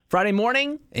Friday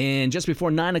morning, and just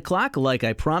before 9 o'clock, like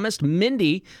I promised,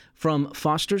 Mindy from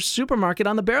Foster's Supermarket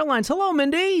on the Bear Lines. Hello,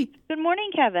 Mindy. Good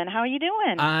morning, Kevin. How are you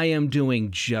doing? I am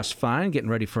doing just fine, getting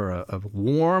ready for a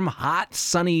warm, hot,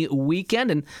 sunny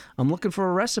weekend, and I'm looking for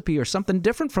a recipe or something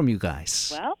different from you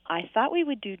guys. Well, I thought we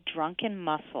would do drunken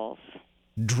mussels.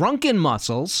 Drunken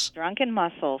mussels? Drunken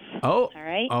mussels. Oh, all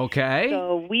right. Okay.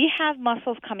 So we have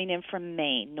mussels coming in from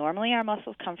Maine. Normally our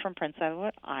mussels come from Prince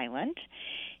Edward Island,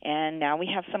 and now we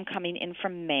have some coming in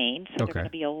from Maine, so they're going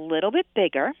to be a little bit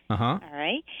bigger. Uh-huh. All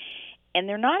right. And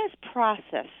they're not as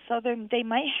processed, so they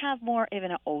might have more of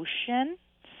an ocean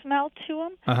smell to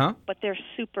them, Uh-huh. but they're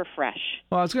super fresh.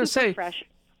 Well, I was going to say, fresh.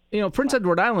 Prince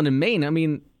Edward Island and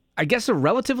Maine, I guess they're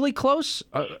relatively close.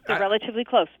 They're relatively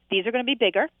close. These are going to be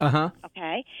bigger. Uh-huh.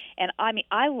 Okay. And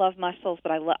I love mussels,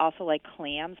 but I also like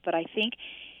clams. But I think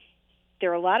there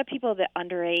are a lot of people that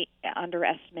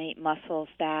underestimate mussels.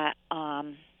 That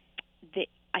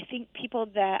I think people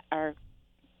that are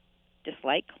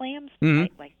dislike clams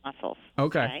might like mussels.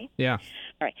 Okay. Yeah. All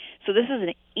right. So this is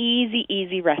an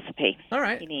easy recipe. All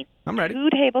right. You need I'm ready. 2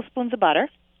 tablespoons of butter,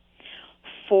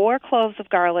 4 cloves of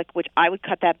garlic, which I would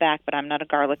cut that back, but I'm not a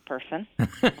garlic person.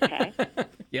 Okay.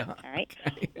 Yeah. All right.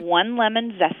 1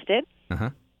 lemon zested.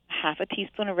 Uh-huh. Half a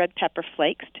teaspoon of red pepper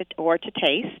flakes to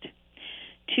taste.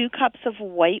 2 cups of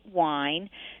white wine.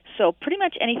 So pretty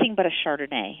much anything but a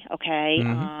Chardonnay. Okay.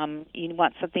 Mm-hmm. You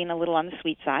want something a little on the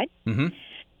sweet side. Mm-hmm.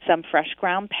 Some fresh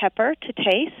ground pepper to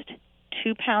taste.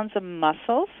 2 pounds of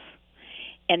mussels,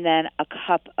 and then a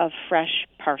cup of fresh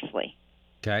parsley.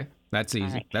 Okay. That's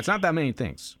easy. Right. That's not that many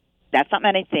things. That's not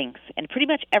many things, and pretty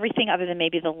much everything other than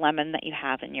maybe the lemon that you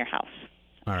have in your house.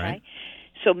 All right. Okay?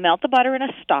 So melt the butter in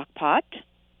a stock pot,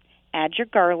 add your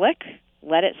garlic,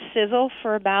 let it sizzle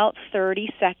for about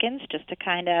 30 seconds just to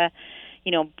kind of,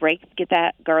 get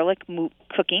that garlic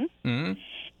cooking. Mm-hmm.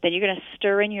 Then you're going to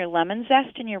stir in your lemon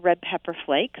zest and your red pepper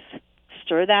flakes.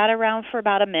 Stir that around for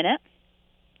about a minute,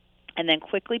 and then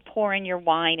quickly pour in your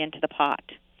wine into the pot.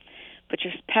 Put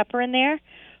your pepper in there,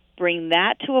 bring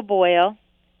that to a boil,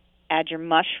 add your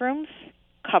mushrooms,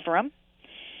 cover them,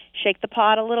 shake the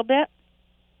pot a little bit,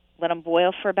 let them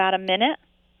boil for about a minute,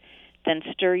 then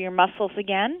stir your mussels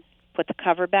again, put the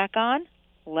cover back on,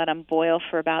 let them boil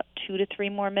for about 2 to 3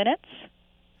 more minutes.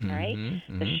 All right?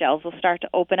 Mm-hmm. The shells will start to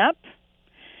open up.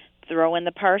 Throw in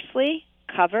the parsley,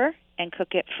 cover, and cook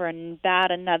it for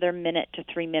about another minute to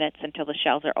 3 minutes until the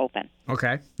shells are open.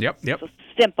 Okay. Yep. So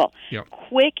simple. Yep.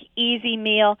 Quick, easy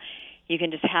meal. You can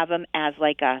just have them as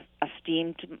like a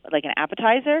steamed, like an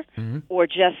appetizer, or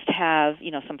just have,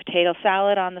 some potato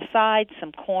salad on the side,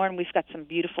 some corn. We've got some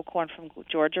beautiful corn from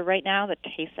Georgia right now that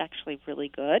tastes actually really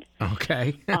good.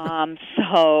 Okay.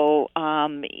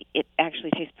 It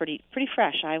actually tastes pretty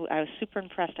fresh. I was super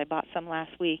impressed. I bought some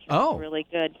last week. It was really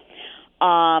good.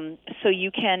 So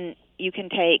you can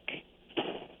take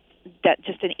that,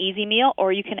 just an easy meal,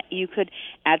 or you could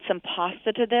add some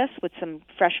pasta to this with some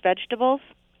fresh vegetables.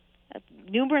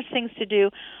 Numerous things to do,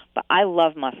 but I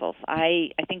love mussels.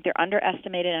 I think they're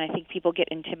underestimated, and I think people get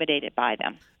intimidated by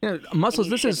them. Yeah, mussels.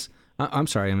 This is. I'm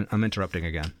sorry. I'm interrupting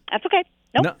again. That's okay.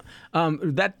 Nope. No,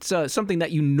 that's something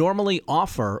that you normally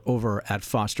offer over at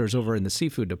Foster's, over in the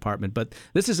seafood department. But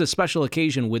this is a special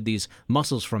occasion with these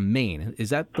mussels from Maine.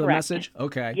 Is that the Correct. message?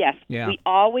 Okay. Yes. Yeah. We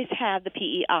always have the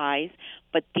PEIs,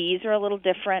 but these are a little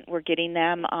different. We're getting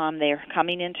them. They're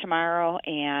coming in tomorrow,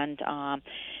 and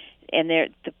the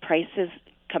price is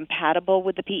compatible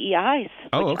with the PEIs.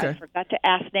 Oh, okay. I forgot to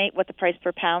ask Nate what the price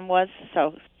per pound was,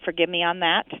 so forgive me on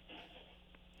that.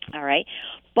 All right.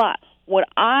 But what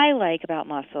I like about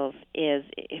mussels is,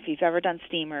 if you've ever done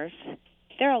steamers,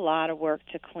 they're a lot of work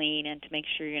to clean and to make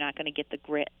sure you're not going to get the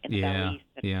grit in the bellies.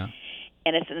 Yeah.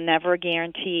 And it's never a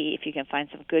guarantee. If you can find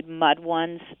some good mud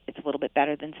ones, it's a little bit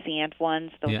better than sand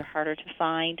ones. Those are harder to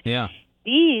find. Yeah.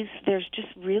 These, there's just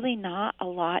really not a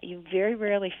lot. You very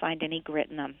rarely find any grit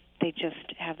in them. They just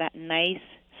have that nice,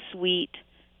 sweet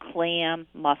clam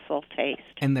mussel taste.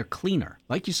 And they're cleaner.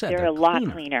 Like you said, they're a lot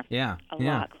cleaner. Yeah. A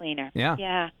lot cleaner.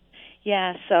 Yeah.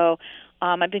 Yeah. So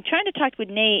I've been trying to talk with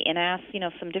Nate and ask,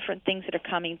 some different things that are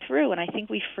coming through, and I think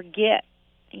we forget,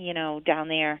 down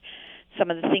there, some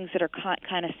of the things that are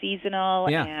kind of seasonal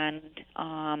and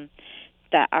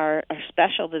that are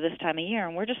special to this time of year.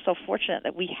 And we're just so fortunate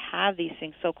that we have these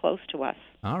things so close to us.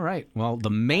 All right. Well, the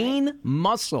Maine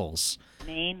mussels.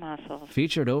 Maine mussels.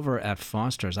 Featured over at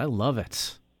Foster's. I love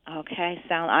it. Okay.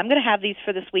 I'm going to have these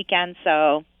for this weekend,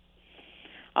 so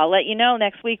I'll let you know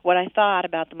next week what I thought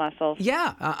about the mussels.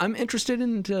 Yeah, I'm interested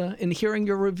in hearing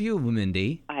your review,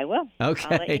 Mindy. I will. Okay.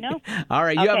 I'll let you know. All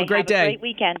right. You have a great day. Have a great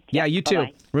weekend. Yeah, you too.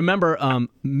 Bye-bye. Remember,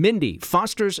 Mindy,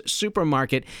 Foster's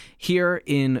Supermarket here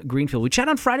in Greenfield. We chat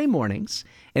on Friday mornings.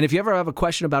 And if you ever have a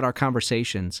question about our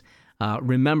conversations,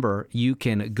 remember, you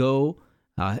can go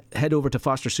head over to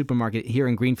Foster's Supermarket here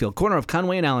in Greenfield, corner of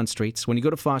Conway and Allen Streets. When you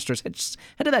go to Foster's, head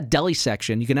to that deli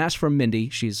section. You can ask for Mindy.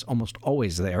 She's almost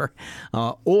always there.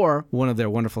 Or one of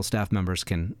their wonderful staff members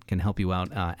can help you out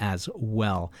as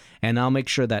well. And I'll make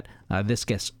sure that this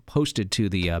gets posted to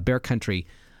the Bear Country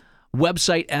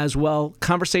website as well.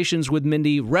 Conversations with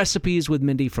Mindy, recipes with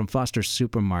Mindy from Foster's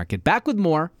Supermarket. Back with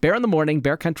more Bear in the Morning,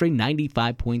 Bear Country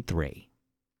 95.3.